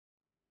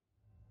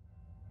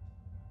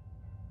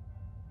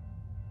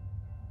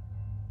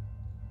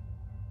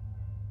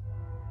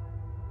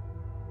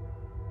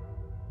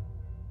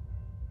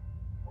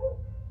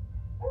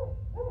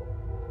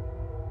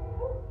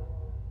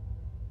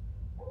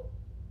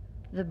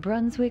The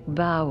Brunswick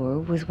Bower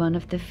was one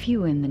of the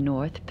few in the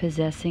north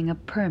possessing a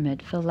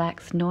permit for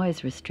lax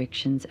noise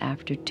restrictions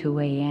after 2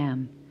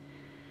 a.m.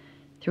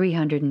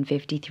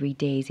 353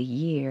 days a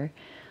year,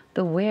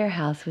 the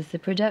warehouse was the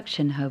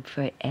production hub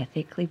for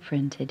ethically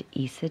printed,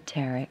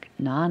 esoteric,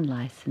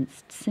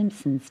 non-licensed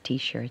Simpsons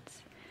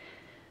t-shirts.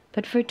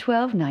 But for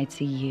 12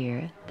 nights a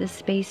year, the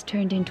space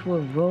turned into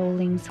a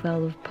rolling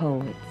swell of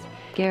poets,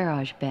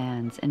 garage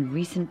bands, and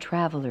recent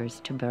travelers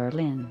to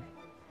Berlin.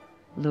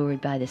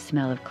 Lured by the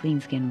smell of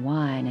cleanskin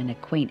wine and a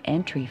quaint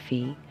entry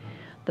fee,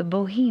 the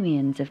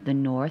bohemians of the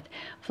north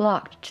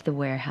flocked to the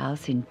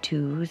warehouse in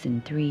 2s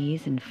and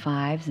 3s and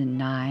 5s and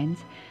 9s,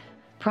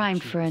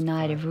 primed for a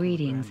night of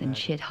readings and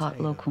shit-hot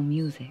local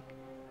music.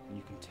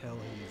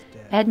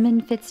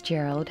 Edmund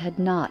Fitzgerald had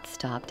not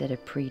stopped at a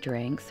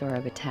pre-drinks or a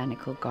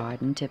botanical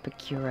garden to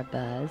procure a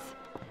buzz,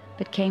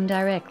 but came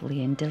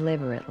directly and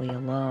deliberately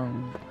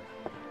alone.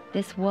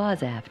 This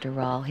was,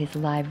 after all, his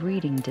live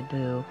reading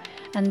debut,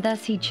 and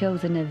thus he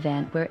chose an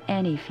event where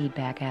any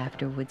feedback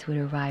afterwards would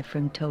arrive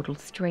from total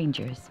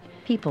strangers,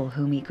 people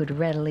whom he could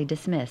readily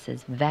dismiss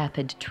as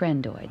vapid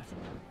trendoids.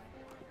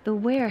 The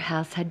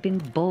warehouse had been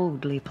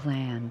boldly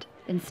planned.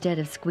 Instead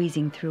of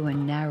squeezing through a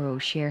narrow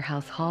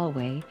sharehouse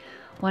hallway,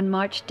 one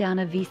marched down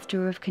a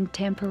vista of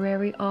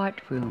contemporary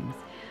art rooms,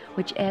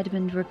 which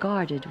Edmund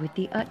regarded with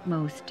the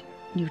utmost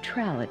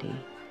neutrality.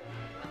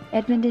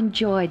 Edmund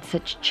enjoyed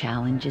such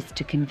challenges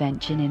to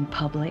convention in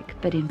public,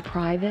 but in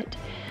private,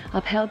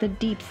 upheld a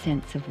deep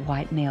sense of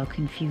white male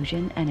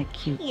confusion and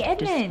acute... Hey,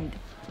 Edmund!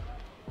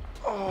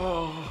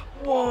 Oh,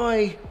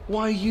 why?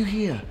 Why are you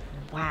here?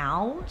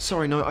 Wow.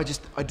 Sorry, no,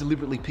 I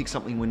deliberately picked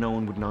something where no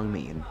one would know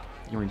me, and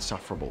you're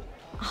insufferable.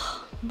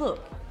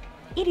 Look,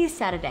 it is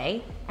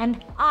Saturday,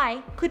 and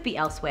I could be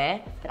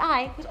elsewhere, but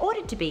I was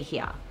ordered to be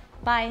here.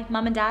 By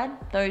Mum and Dad,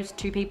 those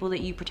two people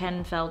that you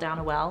pretend fell down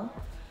a well.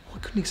 I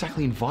couldn't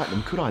exactly invite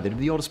them, could I? They're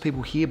the oldest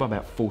people here by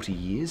about 40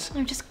 years.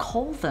 No, just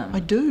call them. I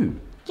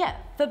do. Yeah,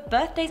 for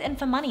birthdays and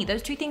for money.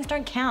 Those two things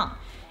don't count.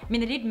 I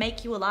mean, they did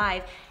make you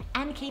alive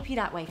and keep you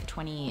that way for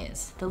 20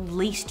 years. The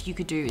least you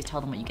could do is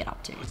tell them what you get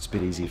up to. It's a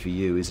bit easier for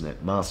you, isn't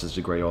it? Master's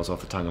degree, I was off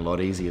the tongue a lot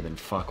easier than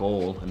fuck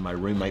all, and my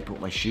roommate brought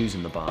my shoes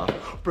in the bar.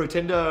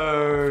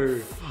 Bartender!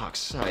 Fuck's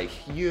sake,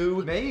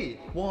 you? Me?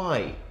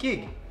 Why?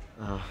 Gig.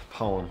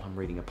 Poem. I'm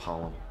reading a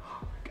poem.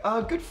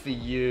 Good for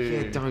you.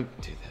 Yeah,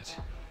 don't do that.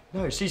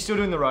 No, she's still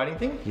doing the writing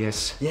thing?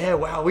 Yes. Yeah,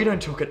 wow, we don't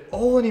talk at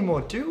all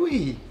anymore, do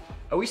we?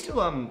 Are we still,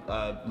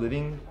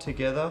 living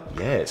together?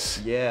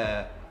 Yes.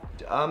 Yeah.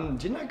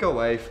 Didn't I go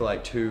away for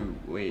like 2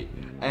 weeks?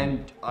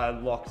 And I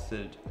locked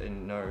the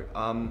note.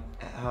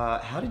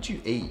 How did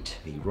you eat?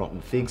 The rotten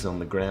figs on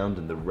the ground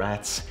and the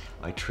rats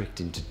I tricked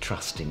into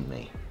trusting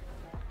me.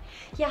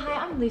 Yeah, hi,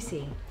 I'm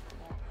Lucy.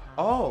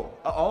 No.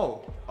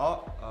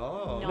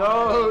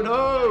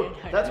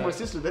 That's my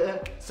sister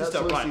there. Sister,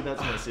 that's Lucy, right.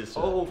 that's my sister.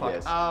 Oh, fuck.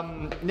 Yes.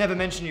 Never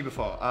mentioned you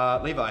before.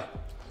 Levi.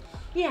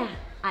 Yeah,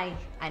 I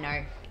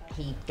know.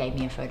 He gave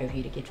me a photo of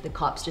you to give to the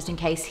cops just in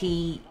case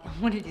he,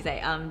 what did you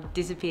say,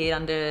 disappeared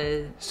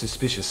under...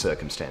 Suspicious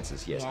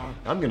circumstances, yes. Yeah.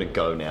 I'm gonna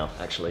go now,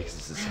 actually,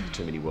 because this is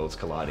too many worlds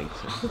colliding.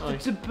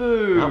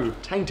 Taboo. I'm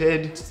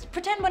tainted. Just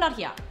pretend we're not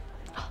here.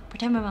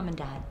 Pretend we're Mum and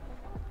Dad.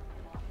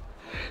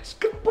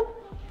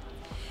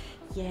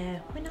 Yeah,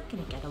 we're not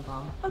gonna get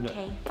along.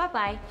 Okay,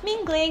 bye-bye.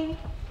 Mingling.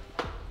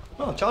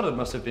 Oh, childhood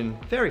must have been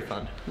very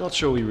fun. Not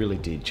sure we really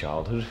did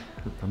childhood.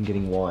 I'm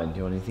getting wine. Do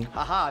you want anything?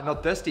 Haha,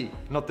 not thirsty.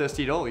 Not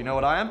thirsty at all. You know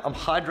what I am? I'm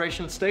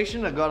hydration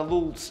station. I got a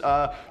little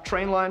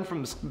train line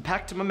from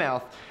pack to my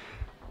mouth.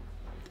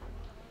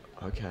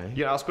 Okay.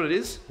 You know what it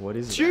is? What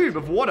is it? Tube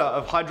of water,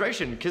 of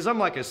hydration. Because I'm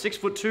like a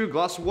 6'2"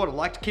 glass of water.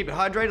 Like to keep it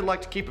hydrated,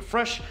 like to keep it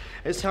fresh.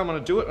 That's how I'm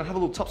gonna do it. I have a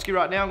little topski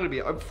right now. I'm gonna be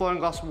an overflowing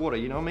glass of water.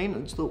 You know what I mean?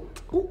 It's a little,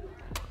 ooh.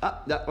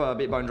 That a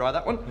bit bone dry,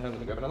 that one. I'm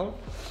gonna grab another one.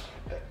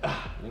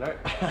 You know,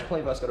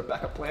 Levi's got a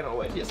backup plan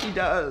always. Yes, he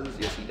does.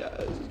 Yes, he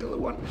does. He's got a little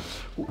one.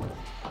 Ooh.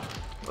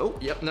 Oh,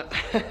 yep, no.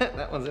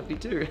 That one's empty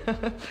too.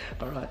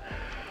 All right.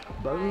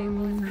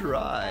 Bone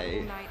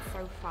dry. Night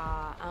so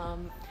far.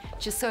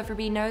 Just so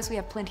everybody knows, we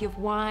have plenty of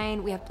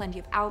wine, we have plenty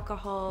of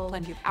alcohol.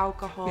 Plenty of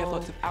alcohol. We have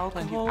lots of alcohol.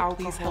 Plenty of alcohol.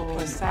 Please help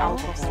us out.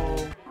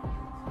 Alcohol.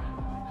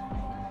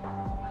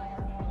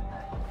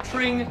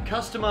 Tring,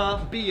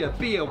 customer, beer,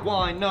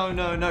 wine. No,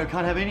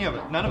 can't have any of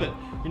it. None of it.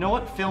 You know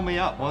what? Fill me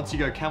up. Once you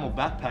go camel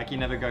backpack, you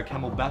never go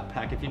camel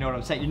backpack, if you know what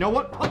I'm saying. You know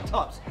what? Pop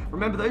tops.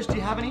 Remember those? Do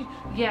you have any?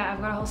 Yeah,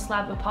 I've got a whole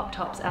slab of Pop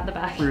Tops at the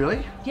back.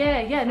 Really?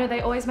 Yeah, no,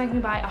 they always make me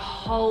buy a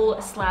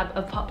whole slab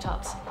of Pop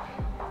Tops.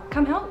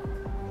 Come help.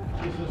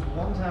 This was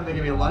one time they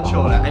gave me a lunch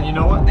order, and you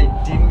know what? They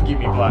didn't give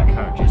me black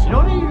coaches. You know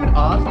what I even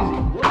asked?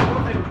 Is what's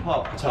your favorite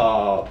Pop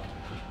Top?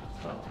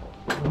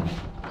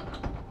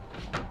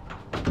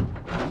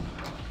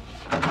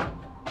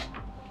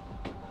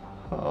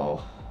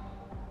 Oh.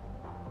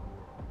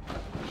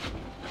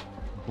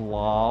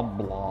 Blah,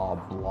 blah,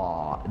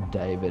 blah,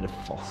 David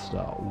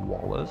Foster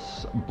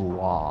Wallace,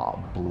 blah,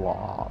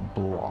 blah,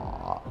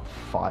 blah,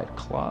 Fight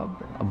Club,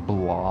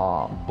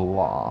 blah,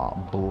 blah,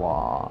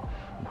 blah,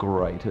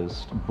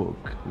 greatest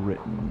book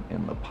written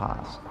in the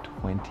past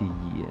 20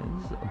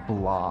 years.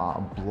 Blah,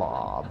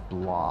 blah,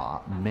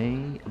 blah.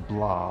 Me,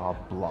 blah,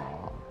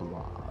 blah,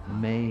 blah.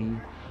 Me,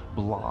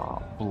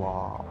 blah,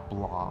 blah,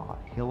 blah.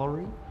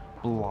 Hillary,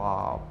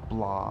 blah,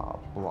 blah,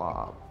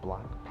 blah.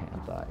 Black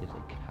Panther is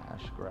a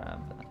cash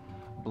grab.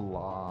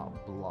 Blah,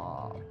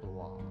 blah,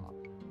 blah.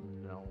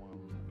 No one.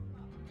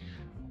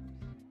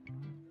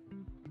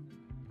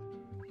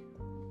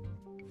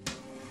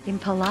 In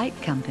polite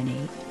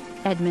company,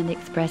 Edmund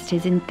expressed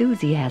his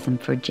enthusiasm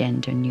for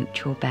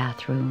gender-neutral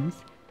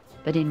bathrooms,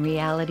 but in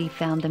reality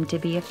found them to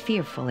be a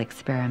fearful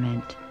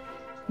experiment,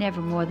 never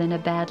more than a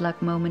bad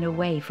luck moment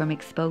away from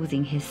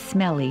exposing his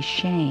smelly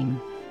shame.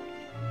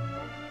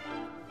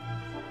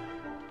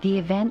 The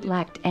event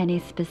lacked any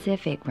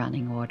specific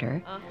running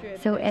order,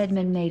 so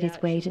Edmund made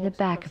his way to the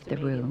back of the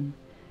room,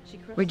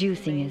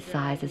 reducing his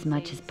size as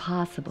much as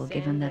possible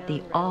given that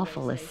the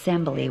awful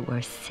assembly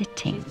were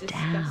sitting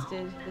down.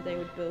 Disgusted that they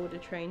would build a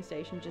train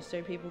station just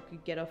so people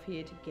could get off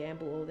here to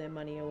gamble all their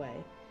money away.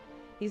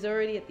 He's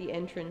already at the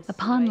entrance.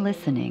 Upon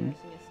listening,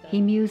 he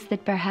mused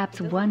that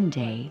perhaps one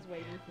day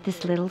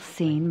this little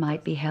scene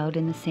might be held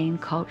in the same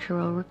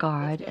cultural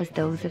regard as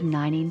those of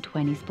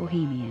 1920s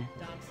Bohemia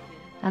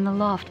and the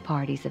loft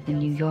parties of the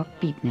New York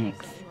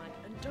beatniks.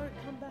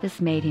 This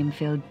made him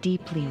feel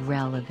deeply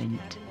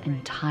relevant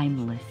and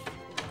timeless.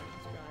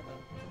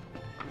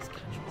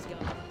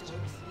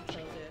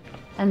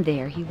 And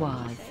there he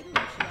was,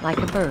 like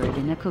a bird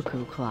in a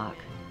cuckoo clock,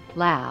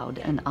 loud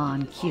and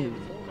on cue.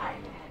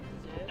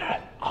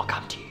 I'll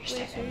come to you.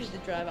 Please, the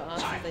driver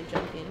asks as they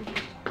jump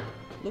in,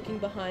 looking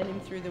behind him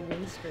through the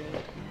windscreen,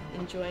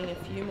 enjoying a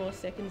few more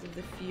seconds of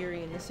the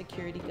fury in the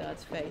security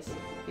guard's face.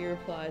 He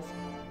replies,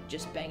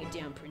 "Just bang it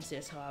down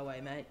Princess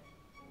Highway, mate."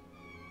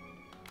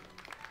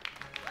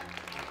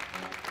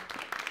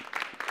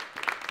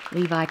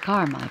 Levi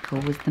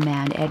Carmichael was the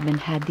man Edmund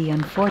had the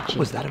unfortunate... What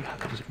was that about?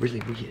 That was really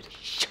weird.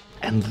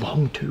 And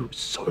long too,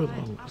 so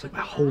long. It was like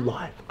my whole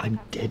life. I'm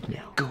dead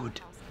now.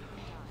 Good.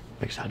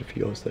 I'm excited for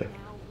yours though.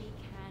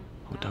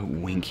 Oh,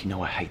 don't wink, you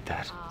know I hate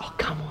that. Oh,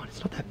 come on,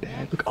 it's not that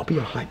bad. Look, I'll be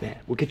your hype man.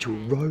 We'll get you a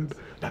robe.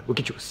 No, we'll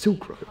get you a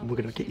silk robe. And we're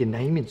gonna get your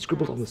name in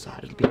scribbled on the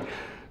side. It'll be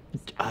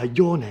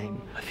your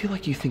name. I feel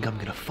like you think I'm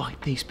gonna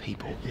fight these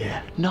people.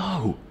 Yeah.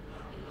 No.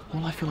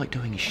 All I feel like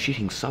doing is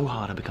shitting so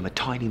hard I become a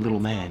tiny little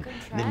man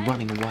and then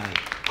running away.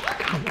 Oh,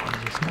 come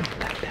on, it's not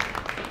that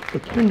bad.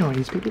 Look, you know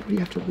these people, what do you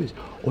have to lose?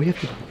 All you have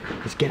to do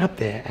is get up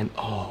there and,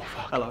 oh,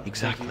 fuck. Hello.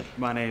 Exactly.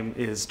 My name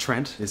is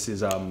Trent. This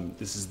is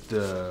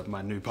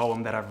my new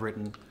poem that I've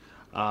written.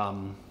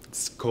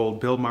 It's called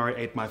Bill Murray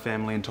Ate My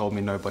Family and Told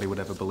Me Nobody Would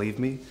Ever Believe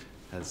Me,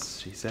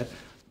 as she said.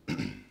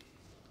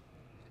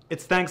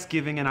 It's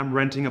Thanksgiving and I'm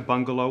renting a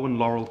bungalow in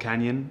Laurel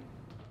Canyon,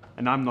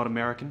 and I'm not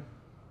American.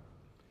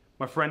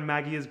 My friend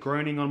Maggie is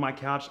groaning on my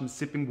couch and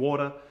sipping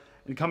water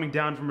and coming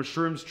down from a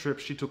shrooms trip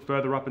she took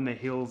further up in the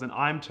hills, and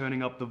I'm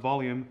turning up the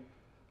volume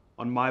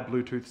on my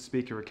Bluetooth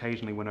speaker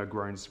occasionally when her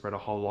groans spread a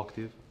whole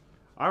octave.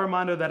 I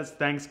remind her that it's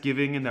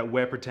Thanksgiving and that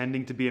we're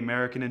pretending to be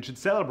American and should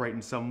celebrate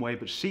in some way,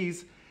 but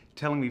she's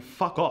telling me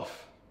fuck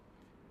off.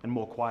 And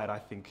more quiet, I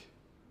think.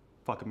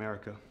 Fuck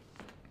America.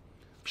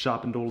 I've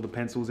sharpened all the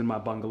pencils in my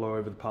bungalow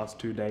over the past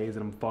 2 days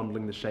and I'm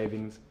fondling the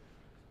shavings.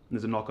 And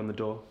there's a knock on the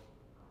door.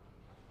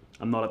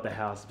 I'm not at the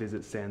house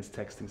visit sans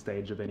texting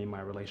stage of any of my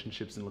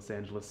relationships in Los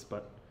Angeles,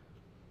 but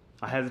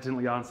I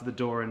hesitantly answer the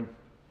door and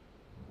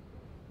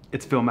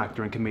it's film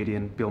actor and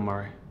comedian Bill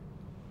Murray.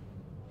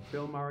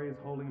 Bill Murray is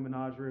holding a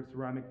menagerie of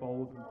ceramic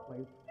bowls and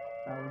plates,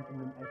 balancing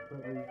them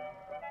expertly.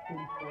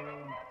 Tin foil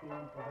and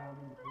spoons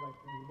surrounding the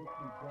collection. He looks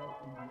me dead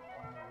in the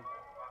eyes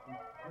and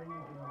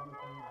screams in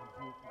monotone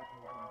and hears the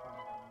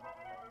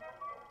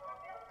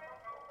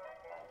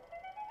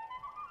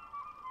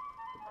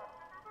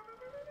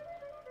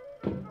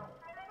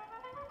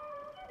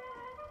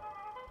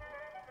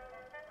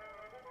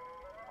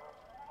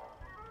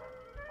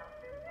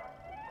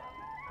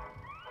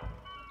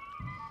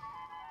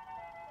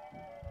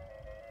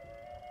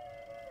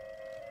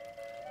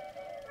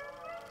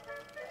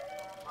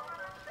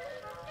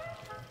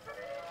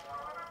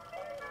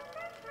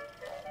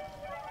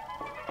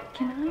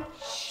Can I?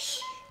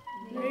 Shh.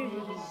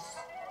 Movies.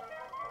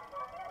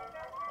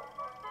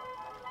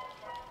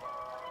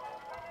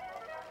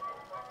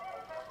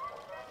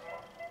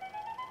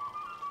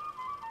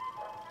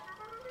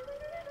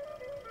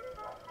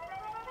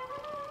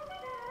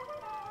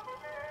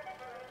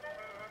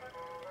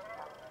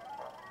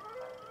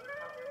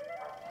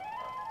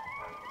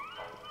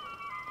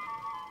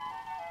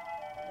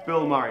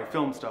 Bill Murray,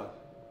 film star,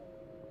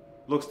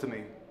 looks to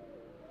me.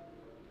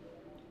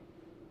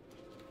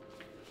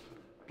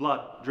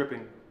 Blood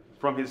dripping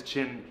from his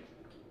chin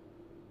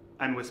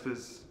and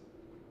whispers,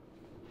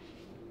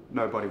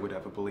 "Nobody would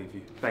ever believe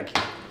you. Thank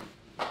you."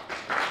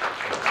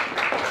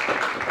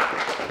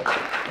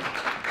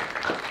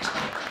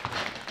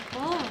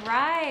 All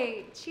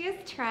right,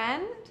 cheers,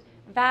 Trent.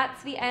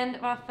 That's the end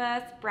of our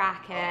first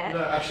bracket.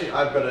 No, actually,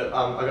 I've got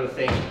a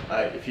thing.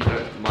 If you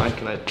don't mind,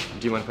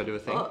 do you mind if I do a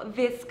thing? Well,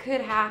 this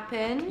could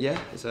happen. Yeah,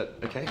 is that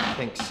okay?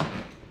 Thanks.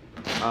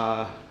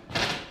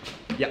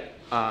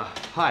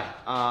 Hi,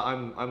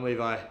 I'm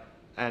Levi,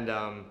 and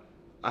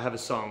I have a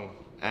song,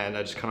 and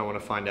I just kind of want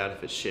to find out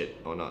if it's shit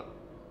or not.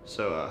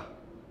 So,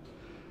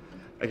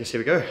 I guess here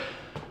we go.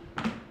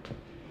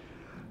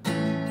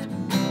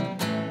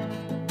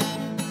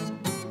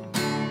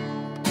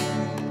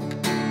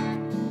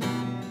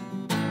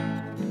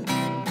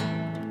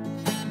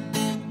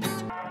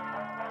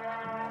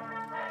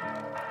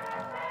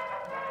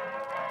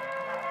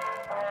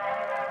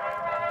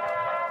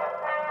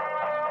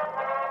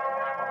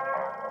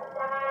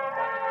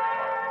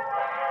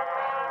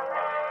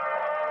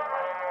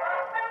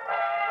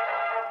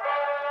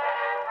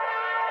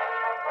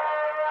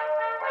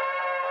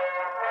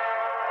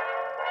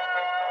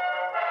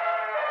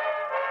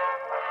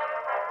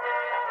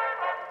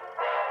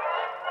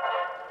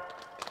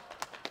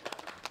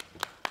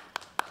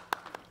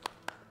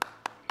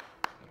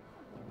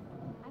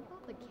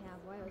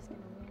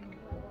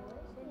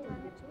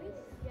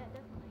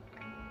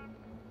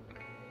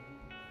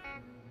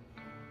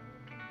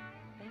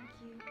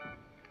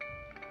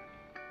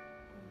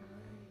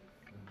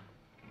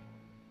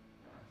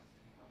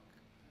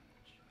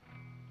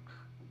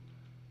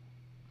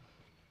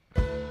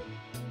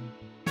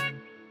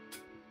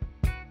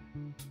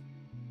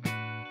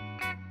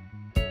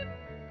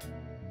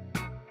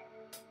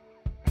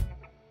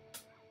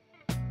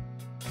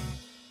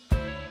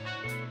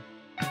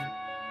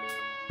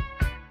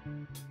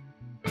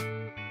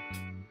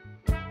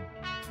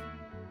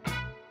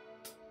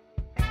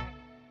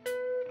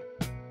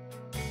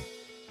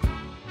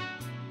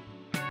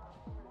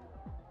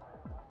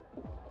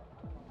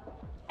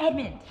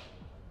 Edmund,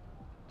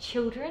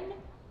 children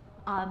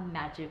are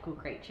magical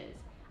creatures.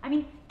 I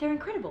mean, they're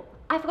incredible.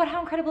 I forgot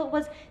how incredible it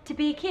was to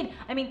be a kid.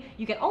 I mean,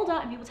 you get older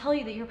and people tell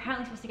you that you're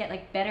apparently supposed to get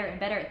like better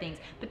and better at things,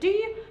 but do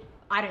you?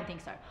 I don't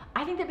think so.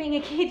 I think that being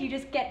a kid, you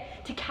just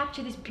get to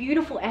capture this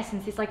beautiful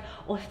essence, this like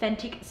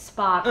authentic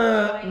spark.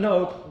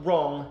 No,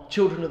 wrong.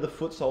 Children are the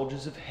foot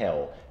soldiers of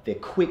hell. They're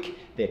quick,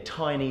 they're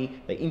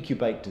tiny, they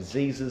incubate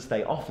diseases,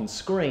 they often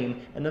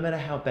scream, and no matter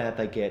how bad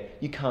they get,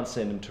 you can't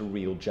send them to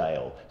real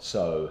jail.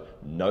 So,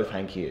 no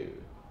thank you.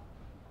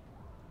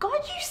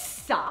 God, you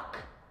suck.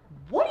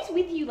 What is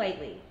with you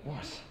lately?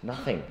 What?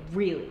 Nothing.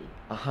 Really?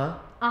 Uh-huh.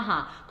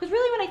 Uh-huh. Because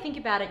really when I think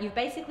about it, you've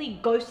basically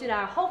ghosted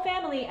our whole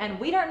family and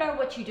we don't know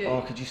what you do.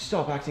 Oh, could you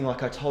stop acting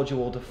like I told you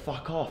all to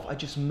fuck off? I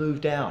just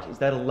moved out. Is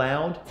that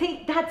allowed?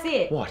 See, that's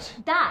it. What?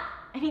 That.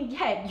 I mean,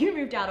 yeah, you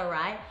moved out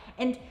alright.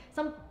 And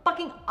some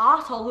fucking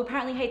arsehole who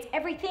apparently hates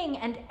everything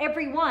and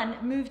everyone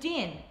moved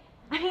in.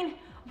 I mean,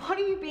 what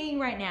are you being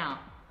right now?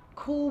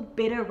 Cool,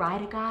 bitter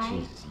writer guy?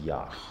 Jesus,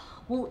 yuck.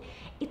 Well,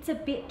 it's a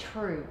bit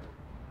true.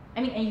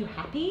 I mean, are you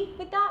happy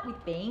with that,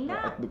 with being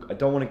that? Look, I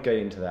don't want to get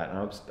into that. And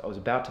I was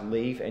about to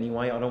leave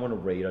anyway. I don't want to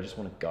read. I just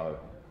want to go.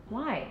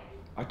 Why?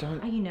 I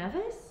don't... Are you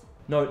nervous?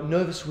 No,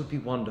 nervous would be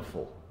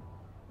wonderful.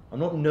 I'm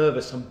not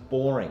nervous. I'm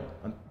boring.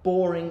 I'm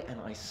boring and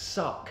I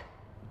suck.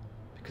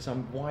 Because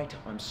I'm white,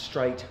 I'm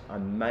straight,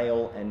 I'm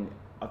male, and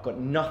I've got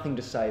nothing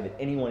to say that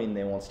anyone in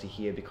there wants to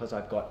hear because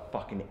I've got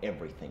fucking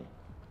everything.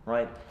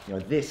 Right? You know,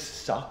 this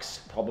sucks,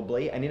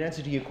 probably, and in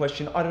answer to your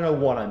question, I don't know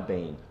what I'm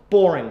being.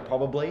 Boring,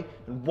 probably,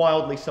 and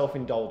wildly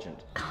self-indulgent.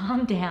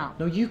 Calm down.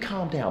 No, you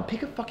calm down.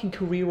 Pick a fucking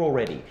career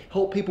already.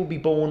 Help people be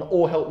born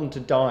or help them to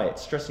die.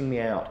 It's stressing me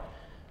out.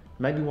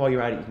 Maybe while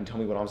you're at it, you can tell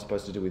me what I'm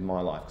supposed to do with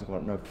my life, because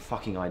I've got no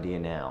fucking idea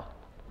now.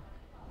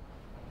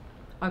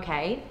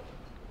 Okay,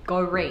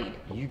 go read.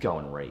 You go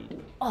and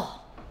read.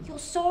 Oh, you're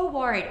so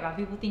worried about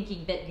people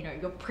thinking that, you know,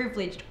 you're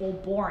privileged or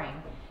boring.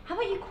 How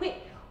about you quit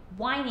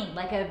whining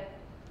like a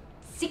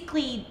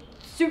sickly,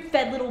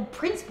 soup-fed little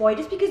prince boy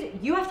just because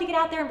you have to get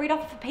out there and read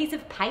off a piece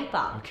of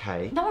paper?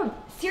 Okay. No,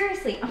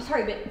 seriously, I'm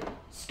sorry, but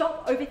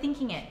stop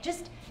overthinking it.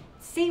 Just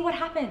see what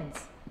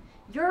happens.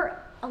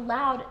 You're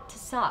allowed to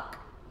suck,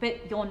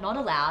 but you're not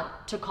allowed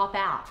to cop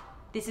out.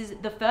 This is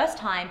the first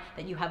time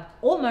that you have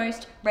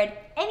almost read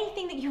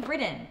anything that you've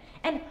written,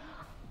 and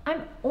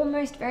I'm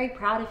almost very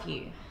proud of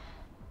you.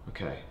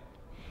 Okay.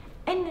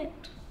 And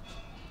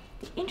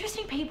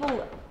interesting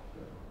people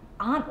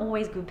aren't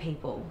always good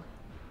people.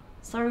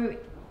 So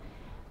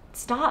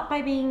start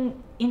by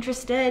being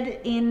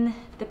interested in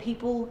the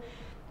people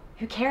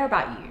who care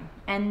about you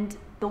and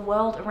the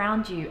world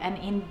around you and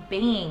in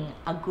being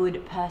a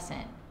good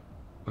person.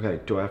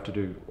 Okay, do I have to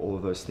do all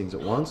of those things at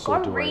once? Go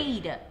or do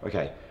read.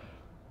 Okay,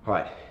 all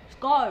right.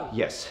 Go.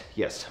 Yes,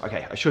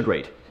 okay, I should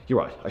read. You're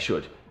right, I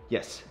should.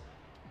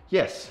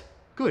 Yes,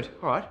 good,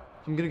 all right.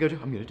 I'm gonna do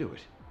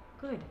it.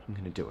 Good. I'm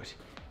gonna do it.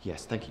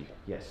 Yes, thank you,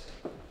 yes.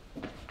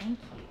 Thank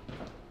you.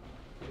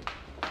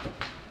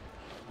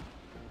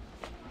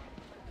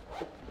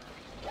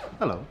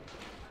 Hello.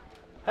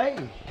 Hey.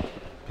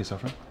 Piss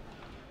off, right?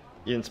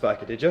 You didn't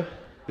spark it, did you?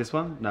 This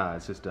one? Nah,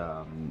 it's just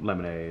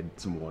lemonade,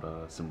 some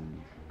water,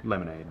 some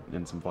lemonade,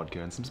 and some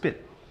vodka and some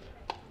spit.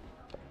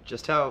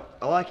 Just how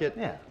I like it.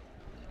 Yeah.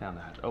 Down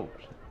the hatch. Oh,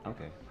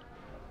 okay.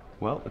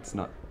 Well, it's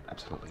not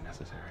absolutely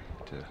necessary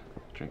to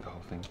drink the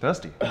whole thing.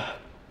 Thirsty?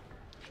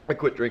 I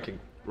quit drinking.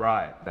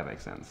 Right, that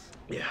makes sense.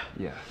 Yeah.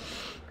 Yeah.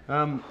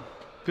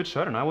 Good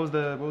show tonight. What was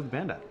the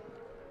band at?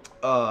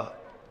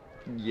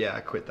 Yeah,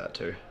 I quit that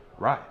too.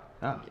 Right.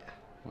 Oh. Yeah.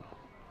 Well,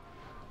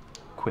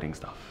 quitting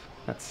stuff.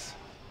 That's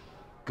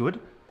good.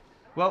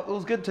 Well, it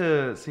was good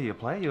to see you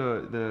play.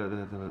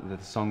 The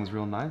song was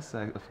real nice.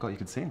 I forgot you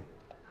could sing.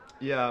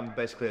 Yeah, I'm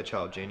basically a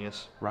child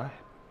genius. Right.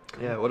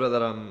 Cool. Yeah. What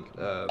about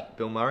that?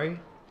 Bill Murray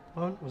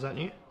one? Was that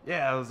new?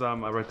 Yeah, it was. I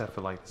wrote that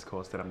for like this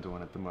course that I'm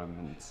doing at the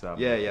moment. It's, Yeah.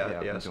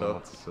 I've been doing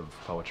lots of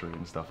poetry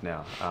and stuff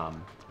now.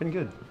 It's been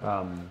good.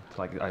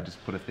 Like I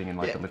just put a thing in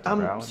like the lifted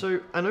brow. So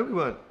I know we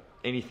weren't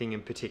anything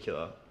in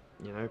particular,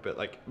 you know, but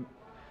like,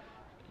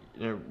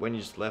 you know, when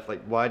you just left,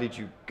 like, why did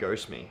you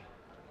ghost me?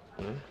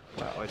 You know?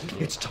 Wow,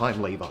 It's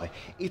time, Levi.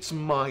 It's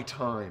my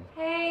time.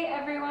 Hey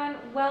everyone,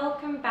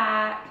 welcome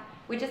back.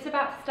 We're just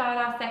about to start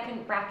our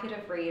second bracket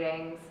of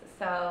readings,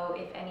 so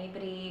if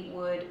anybody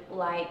would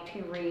like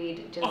to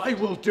read just... I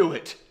will do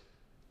it.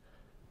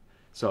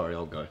 Sorry,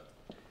 I'll go.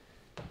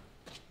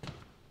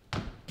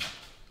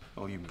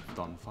 Oh, you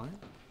done fine?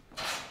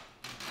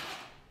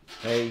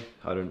 Hey,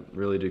 I don't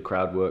really do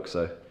crowd work,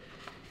 so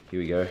here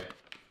we go.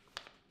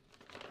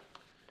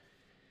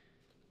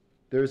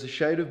 There is a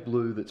shade of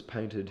blue that's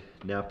painted,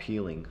 now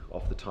peeling,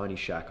 off the tiny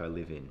shack I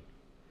live in.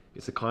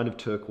 It's the kind of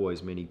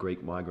turquoise many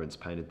Greek migrants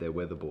painted their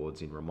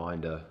weatherboards in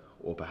reminder,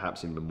 or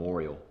perhaps in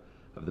memorial,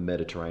 of the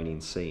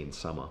Mediterranean Sea in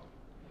summer.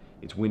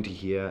 It's winter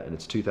here, and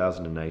it's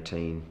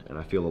 2018, and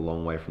I feel a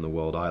long way from the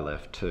world I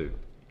left, too.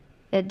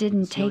 It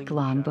didn't take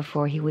long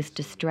before he was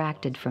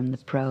distracted from the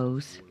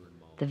prose,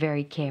 the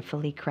very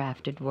carefully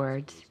crafted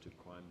words.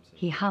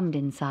 He hummed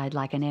inside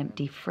like an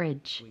empty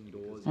fridge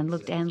and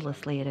looked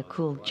endlessly at a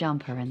cool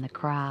jumper in the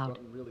crowd.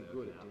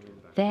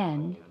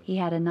 Then he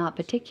had a not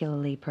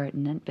particularly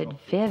pertinent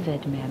but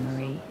vivid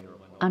memory,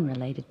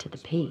 unrelated to the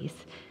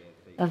piece,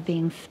 of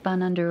being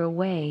spun under a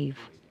wave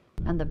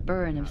and the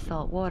burn of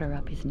salt water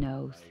up his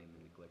nose.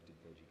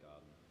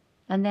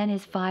 And then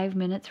his 5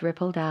 minutes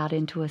rippled out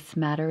into a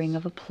smattering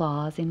of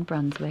applause in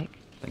Brunswick.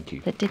 Thank you.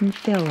 That didn't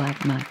feel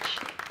like much.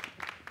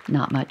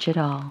 Not much at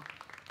all.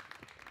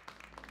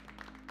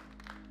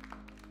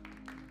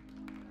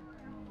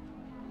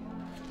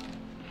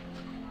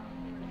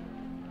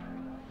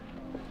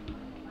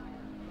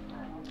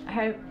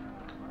 Hey,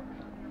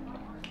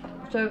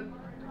 so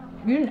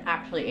you didn't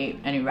actually eat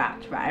any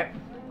rats, right?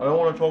 I don't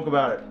want to talk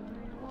about it.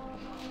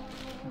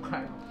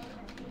 Okay.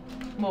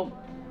 Well,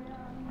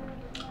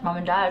 Mom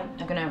and Dad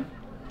are gonna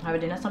have a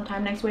dinner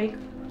sometime next week.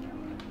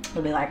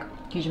 There'll be like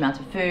huge amounts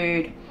of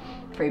food,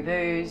 free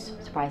booze,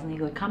 surprisingly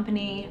good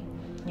company.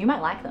 You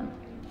might like them.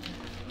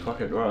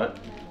 Fuck it, alright.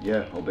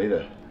 Yeah, I'll be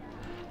there.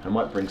 I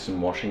might bring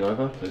some washing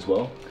over as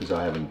well, because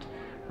I haven't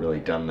really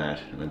done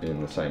that, and I've been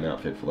in the same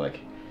outfit for like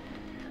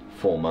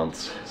 4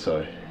 months,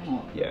 so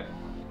yeah.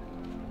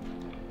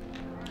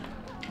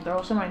 They're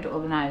also going to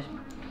organise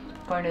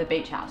going to the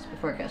beach house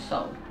before it gets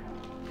sold.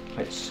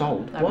 Wait,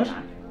 sold? That'd What? be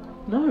nice.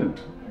 No.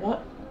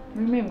 What? What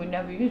do you mean we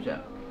never use it?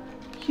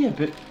 Yeah,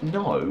 but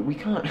no, we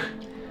can't.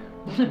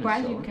 I'm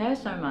surprised you care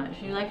so much.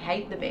 You like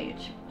hate the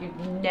beach. You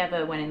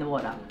never went in the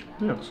water.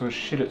 Yeah, because I was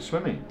shit at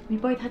swimming. We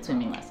both had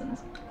swimming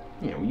lessons.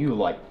 Yeah, well, you were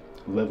like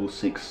level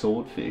 6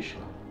 swordfish.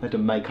 They had to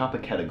make up a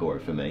category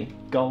for me.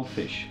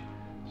 Goldfish.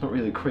 It's not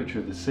really a creature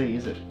of the sea,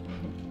 is it?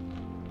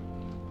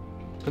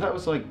 But that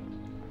was like,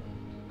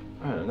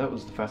 I don't know, that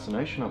was the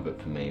fascination of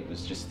it for me. It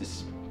was just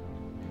this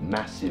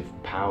massive,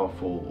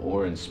 powerful,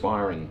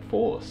 awe-inspiring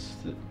force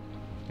that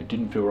it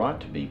didn't feel right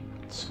to be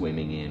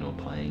swimming in or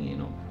playing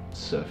in or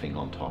surfing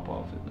on top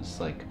of. It was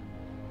like,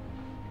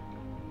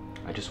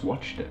 I just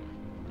watched it.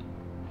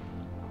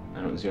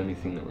 And it was the only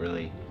thing that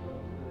really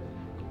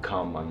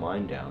calmed my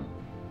mind down.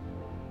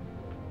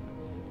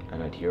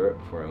 And I'd hear it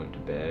before I went to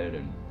bed,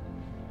 and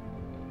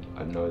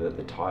I'd know that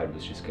the tide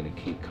was just going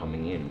to keep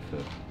coming in for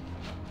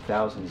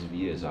thousands of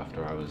years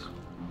after I was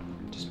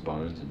just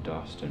bones and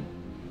dust, and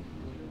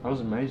that was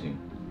amazing.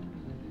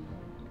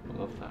 I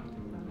love that.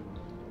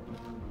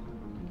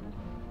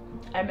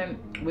 I mean,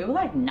 we were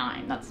like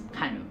 9. That's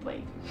kind of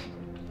bleak.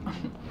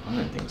 I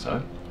don't think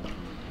so.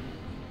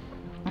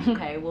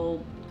 Okay,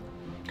 well,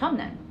 come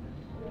then.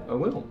 I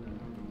will.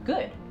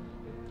 Good.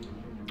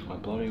 I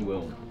bloody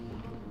will.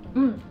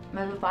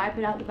 There's a fire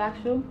pit out the back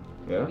still.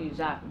 Yeah? Use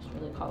that. It's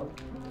really cold.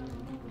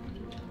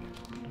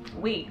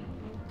 We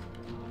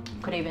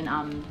could even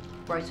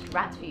roast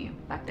rats for you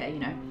back there, you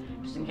know,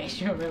 just in case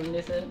you're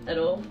reminiscent at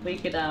all. We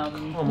could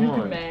Come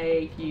on.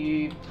 make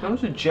you. That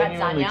was a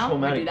genuinely lasagna,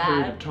 traumatic we do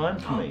period that. of time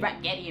for me.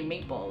 Spaghetti and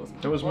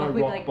meatballs. That was my Or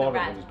we rock like bottom, the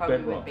it rats was probably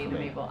bedrock would be for the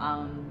me. people.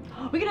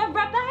 We could have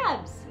rat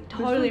babs.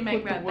 Totally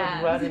make rat Put the word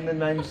babs. rat in the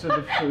names of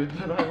the food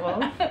that I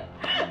love.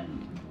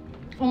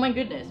 Oh my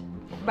goodness.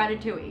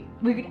 Ratatouille.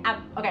 We could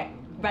have, okay,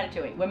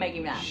 ratatouille. We're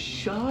making that.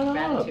 Shut up.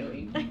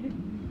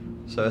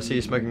 Ratatouille. So I see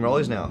you're smoking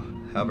rollies now.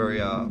 How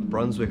very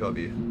Brunswick of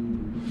you.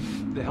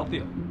 They're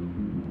healthier.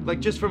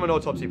 Like, just from an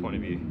autopsy point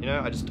of view, you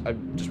know? I just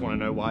want to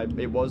know why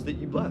it was that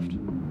you left.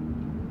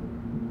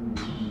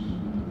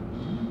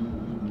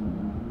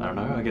 I don't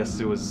know, I guess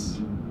it was...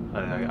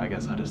 I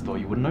guess I just thought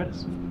you wouldn't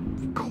notice.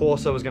 Of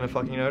course I was gonna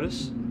fucking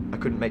notice. I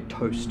couldn't make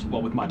toast.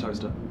 What, with my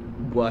toaster?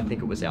 Well, I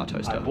think it was our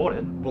toaster. I bought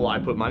it. Well, I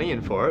put money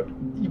in for it.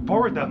 You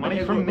borrowed that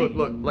money from me.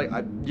 Look, like,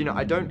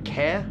 I don't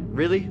care,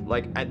 really.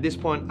 Like, at this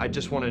point, I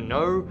just want to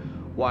know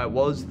why it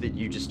was that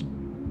you just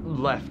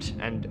left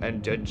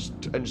and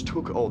just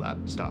took all that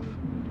stuff.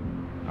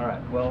 All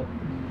right, well,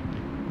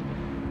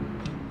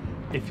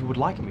 if you would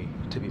like me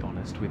to be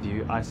honest with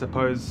you, I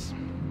suppose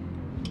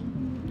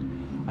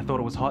I thought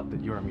it was hot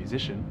that you're a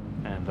musician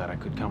and that I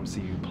could come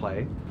see you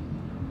play.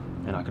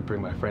 And I could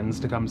bring my friends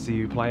to come see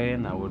you play,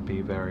 and that would be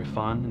very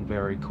fun and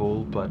very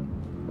cool, but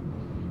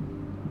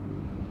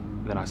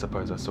then I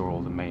suppose I saw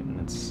all the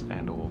maintenance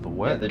and all the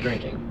work. Yeah, the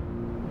drinking.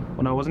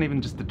 Well, no, it wasn't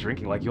even just the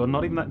drinking. Like, you're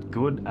not even that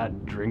good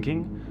at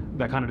drinking.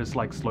 That kind of just,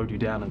 like, slowed you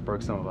down and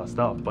broke some of our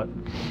stuff, but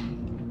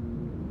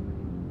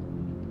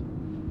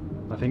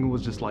I think it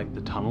was just, like, the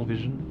tunnel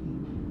vision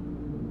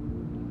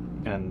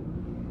and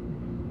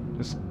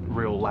this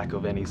real lack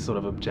of any sort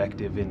of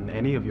objective in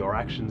any of your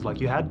actions.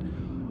 Like, you had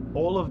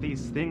all of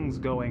these things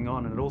going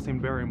on and it all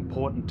seemed very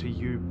important to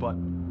you, but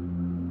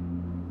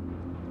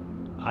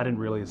I didn't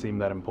really seem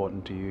that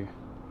important to you.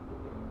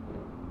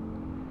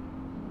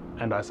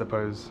 And I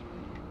suppose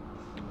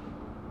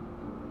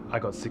I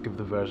got sick of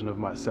the version of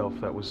myself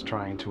that was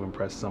trying to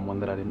impress someone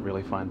that I didn't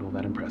really find all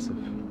that impressive.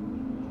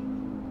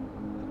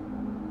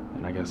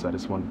 And I guess I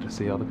just wanted to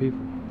see other people.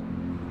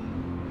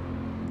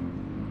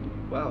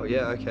 Wow,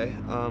 yeah, okay.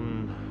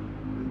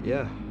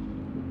 Yeah.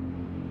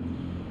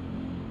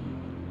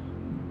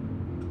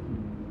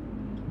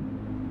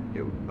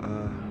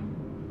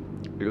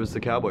 It was the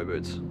cowboy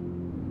boots.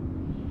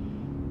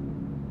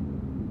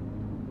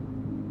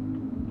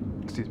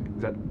 Excuse me,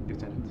 is that your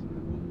sentence?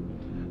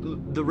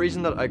 The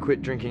reason that I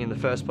quit drinking in the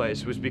first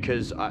place was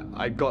because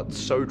I got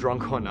so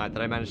drunk one night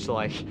that I managed to,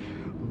 like,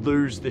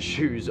 lose the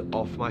shoes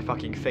off my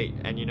fucking feet.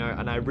 And, you know,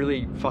 and I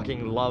really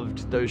fucking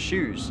loved those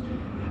shoes.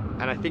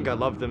 And I think I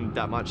loved them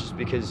that much just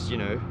because, you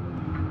know,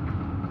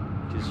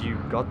 because you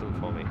got them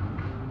for me.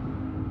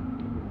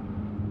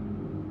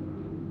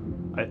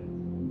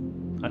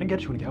 I didn't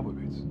get you any cowboy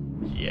boots.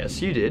 Yes,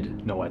 you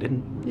did. No, I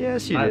didn't.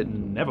 Yes, you did. I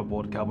never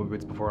bought cowboy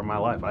boots before in my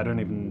life. I don't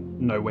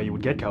even know where you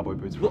would get cowboy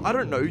boots from. Well, I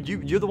don't know.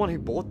 You're the one who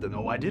bought them.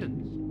 No, I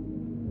didn't.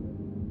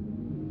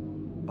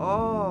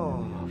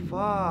 Oh,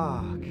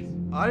 fuck.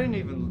 I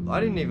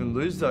didn't even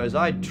lose those.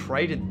 I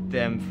traded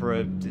them for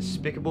a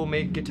Despicable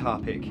Me guitar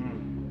pick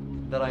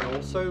that I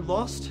also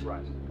lost.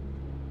 Right.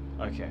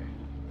 Okay.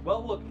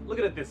 Well, look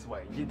at it this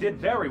way. You did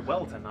very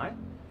well tonight.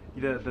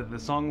 The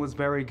song was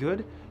very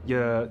good.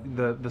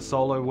 The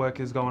solo work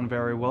is going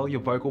very well. Your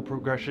vocal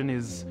progression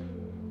is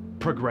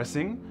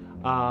progressing.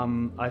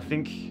 I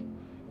think,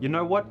 you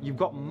know what? You've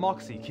got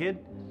moxie, kid.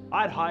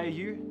 I'd hire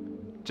you.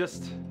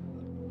 Just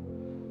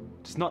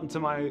not into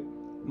my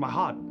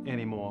heart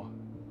anymore,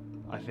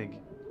 I think.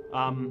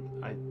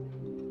 I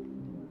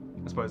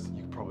suppose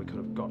you probably could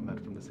have gotten that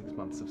from the 6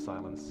 months of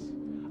silence.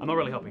 I'm not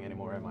really helping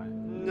anymore, am I?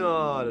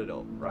 Not at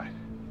all. Right.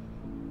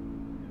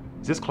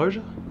 Is this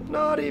closure?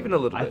 Not even a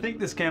little bit. I think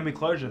this can be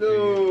closure for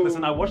you.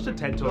 Listen, I watched a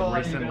TED Talk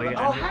recently. And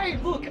oh, hey,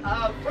 look,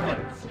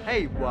 friends.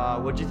 Hey,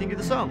 what'd you think of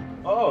the song?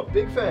 Oh,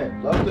 big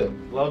fan. Loved it.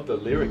 Loved the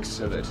lyrics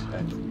of it.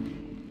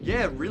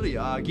 Yeah, really.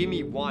 Give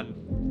me one.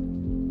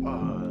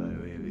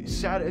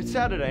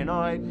 Saturday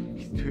night.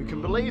 Who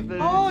can believe that?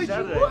 Oh,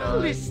 Saturday you were night.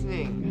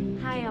 listening.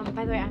 Hi,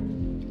 by the way,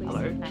 I'm Lucy.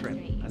 Hello, Nice Trent.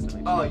 to meet you. Nice to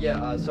meet you. Oh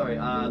yeah, sorry,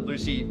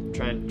 Lucy,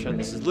 Trent,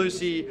 this is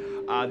Lucy,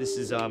 this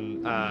is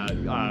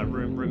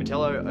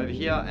Rumatello over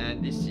here,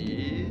 and this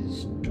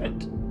is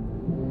Trent.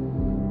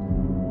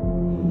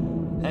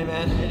 Hey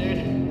man.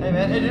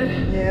 Hey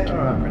dude. Yeah,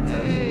 alright,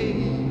 princess.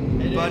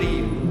 Hey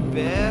buddy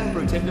bear.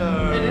 Bartender.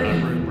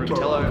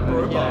 Rumatello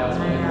over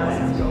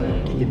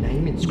here. Get your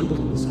name in, scribbled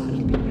on the side of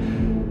the bit.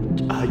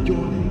 Your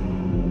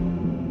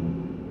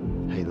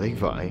name. Hey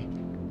Levi,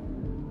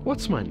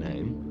 what's my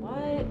name?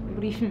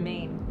 What do you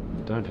mean?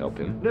 Don't help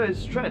him. No,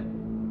 it's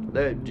Trent.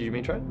 Did you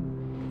mean Trent?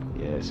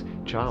 Yes,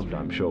 charmed,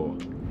 I'm sure.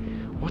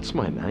 What's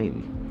my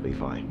name,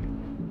 Levi?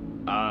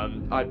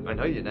 I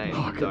know your name.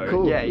 Oh, so,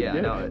 cool. Yeah,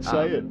 I know it.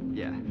 Say it.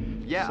 Yeah.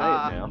 Say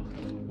it now.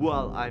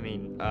 Well, I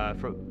mean,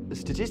 from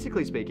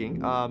statistically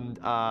speaking,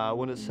 I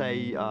want to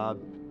say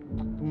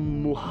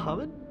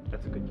Muhammad.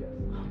 That's a good guess.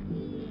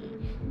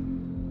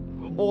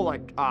 Or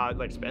like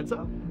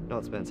Spencer?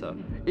 Not Spencer.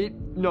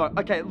 No,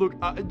 okay, look,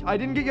 I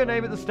didn't get your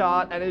name at the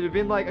start, and it had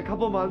been like a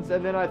couple of months,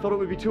 and then I thought it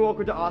would be too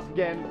awkward to ask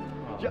again.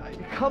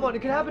 Come on, it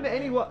could happen to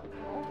anyone.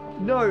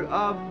 No,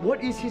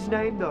 what is his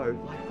name though?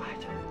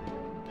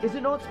 Is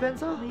it not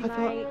Spencer?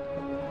 Levi,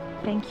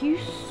 thank you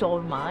so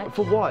much.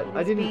 For what?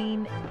 It's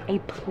been a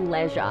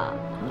pleasure.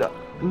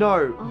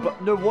 No,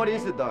 what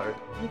is it though?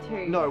 Me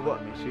too. No,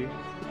 what? No,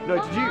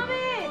 did you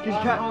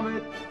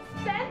Mohammed!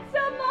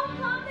 Spencer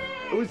Mohammed!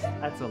 It was.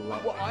 That's a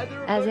lot.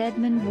 As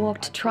Edmund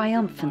walked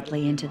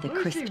triumphantly into the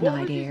crisp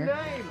night air,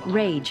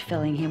 rage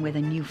filling him with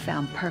a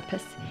newfound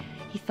purpose,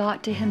 he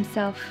thought to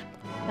himself,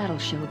 that'll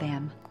show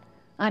them.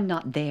 I'm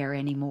not there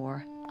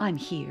anymore. I'm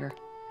here,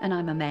 and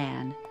I'm a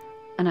man,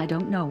 and I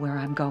don't know where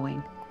I'm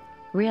going.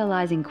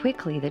 Realizing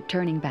quickly that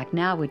turning back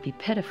now would be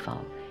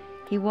pitiful,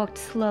 He walked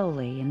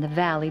slowly in the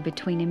valley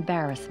between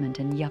embarrassment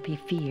and yuppie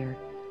fear,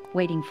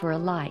 waiting for a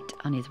light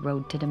on his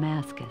road to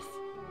Damascus.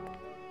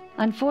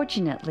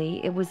 Unfortunately,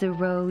 it was a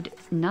road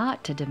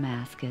not to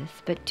Damascus,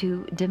 but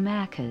to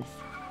Damascus,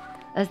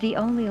 as the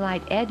only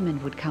light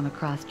Edmund would come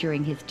across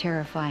during his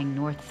terrifying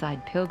North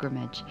Side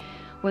pilgrimage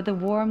were the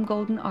warm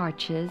golden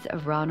arches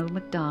of Ronald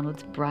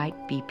McDonald's bright,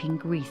 beeping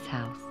grease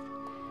house.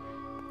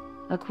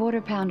 A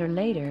quarter-pounder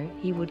later,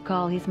 he would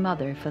call his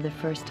mother for the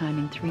first time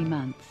in 3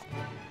 months,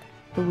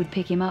 who would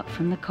pick him up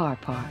from the car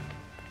park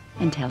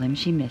and tell him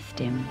she missed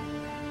him.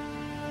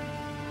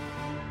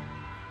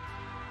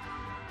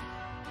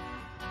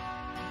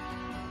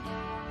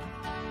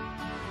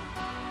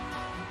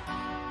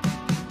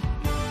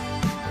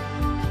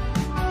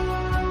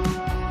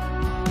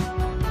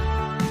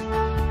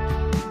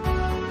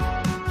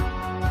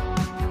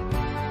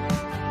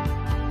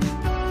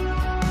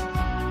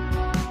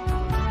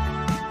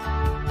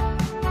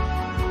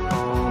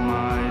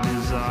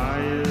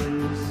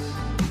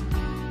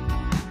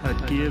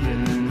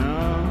 Given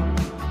up,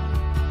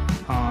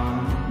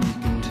 you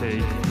can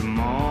take